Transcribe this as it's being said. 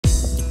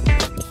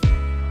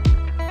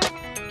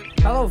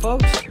Hello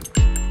folks!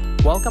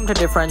 Welcome to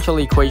Differential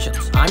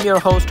Equations. I'm your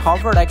host,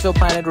 Harvard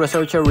exoplanet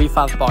researcher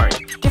Rifat Bari.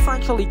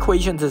 Differential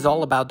Equations is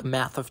all about the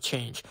math of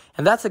change,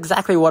 and that's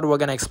exactly what we're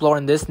going to explore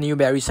in this new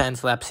Barry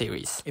Science Lab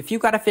series. If you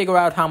got to figure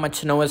out how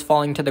much snow is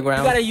falling to the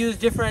ground, you got to use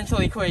differential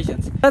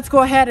equations. Let's go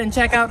ahead and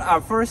check out our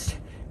first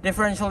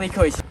differential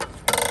equation.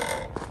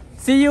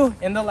 See you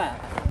in the lab.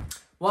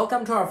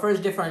 Welcome to our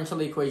first differential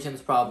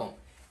equations problem.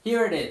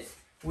 Here it is.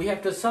 We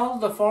have to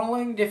solve the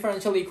following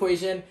differential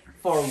equation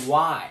for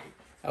y.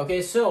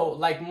 Okay, so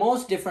like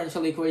most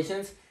differential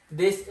equations,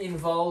 this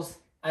involves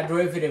a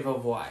derivative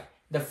of y,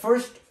 the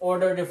first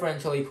order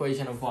differential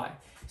equation of y.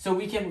 So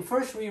we can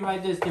first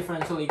rewrite this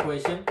differential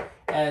equation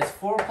as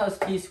 4 plus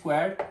t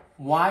squared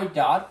y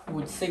dot,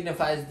 which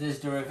signifies this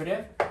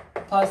derivative,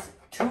 plus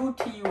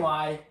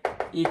 2ty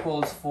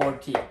equals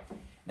 4t.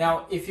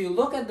 Now, if you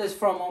look at this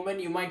for a moment,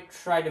 you might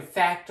try to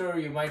factor,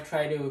 you might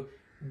try to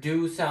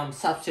do some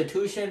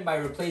substitution by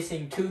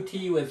replacing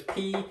 2t with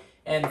p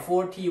and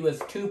 4t with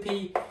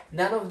 2p.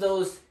 Neither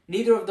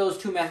of those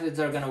two methods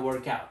are going to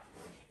work out.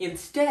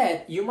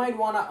 Instead, you might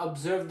want to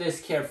observe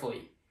this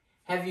carefully.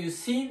 Have you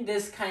seen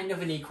this kind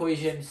of an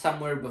equation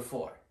somewhere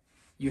before?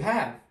 You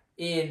have.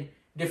 In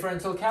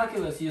differential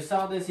calculus, you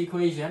saw this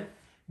equation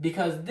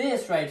because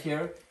this right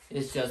here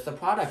is just the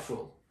product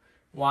rule.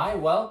 Why?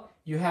 Well,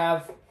 you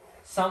have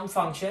some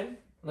function,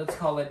 let's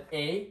call it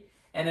a,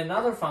 and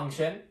another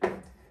function,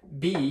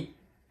 b,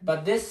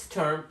 but this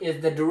term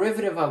is the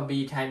derivative of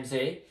b times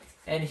a.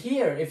 And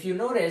here, if you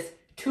notice,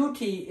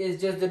 2t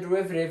is just the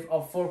derivative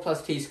of 4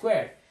 plus t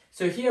squared.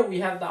 So here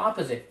we have the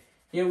opposite.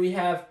 Here we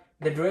have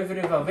the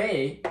derivative of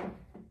a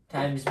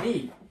times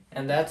b,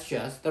 and that's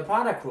just the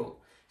product rule.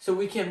 So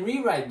we can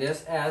rewrite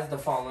this as the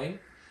following: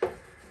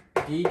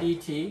 d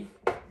dt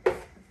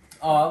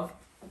of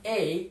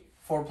a,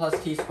 4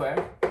 plus t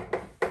squared,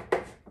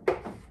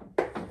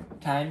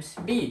 times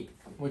b,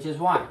 which is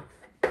y.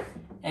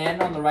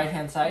 And on the right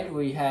hand side,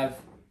 we have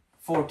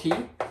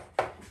 4t.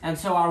 And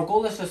so our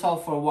goal is to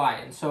solve for y.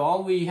 And so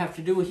all we have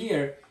to do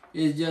here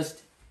is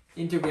just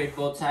integrate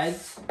both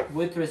sides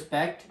with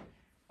respect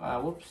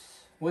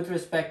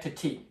to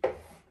t.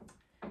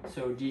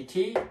 So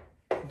dt,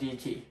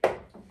 dt.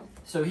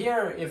 So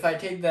here, if I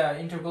take the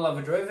integral of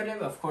a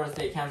derivative, of course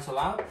they cancel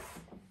out.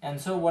 And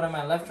so what am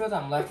I left with?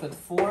 I'm left with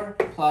 4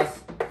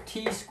 plus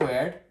t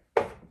squared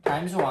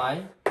times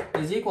y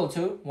is equal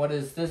to, what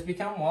does this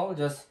become? Well,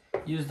 just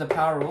use the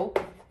power rule,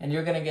 and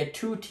you're going to get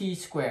 2t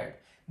squared.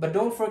 But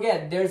don't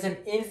forget, there's an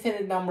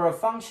infinite number of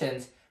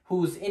functions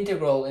whose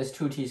integral is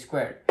 2t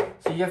squared.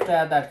 So you have to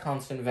add that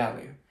constant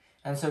value.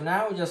 And so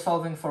now we're just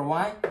solving for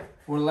y.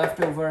 We're left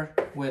over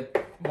with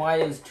y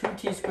is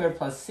 2t squared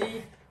plus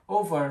c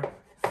over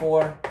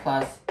 4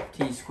 plus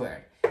t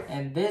squared.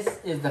 And this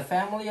is the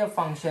family of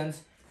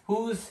functions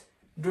whose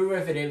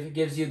derivative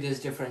gives you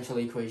this differential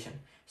equation.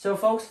 So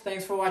folks,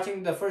 thanks for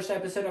watching the first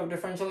episode of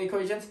Differential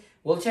Equations.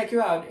 We'll check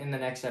you out in the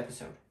next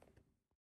episode.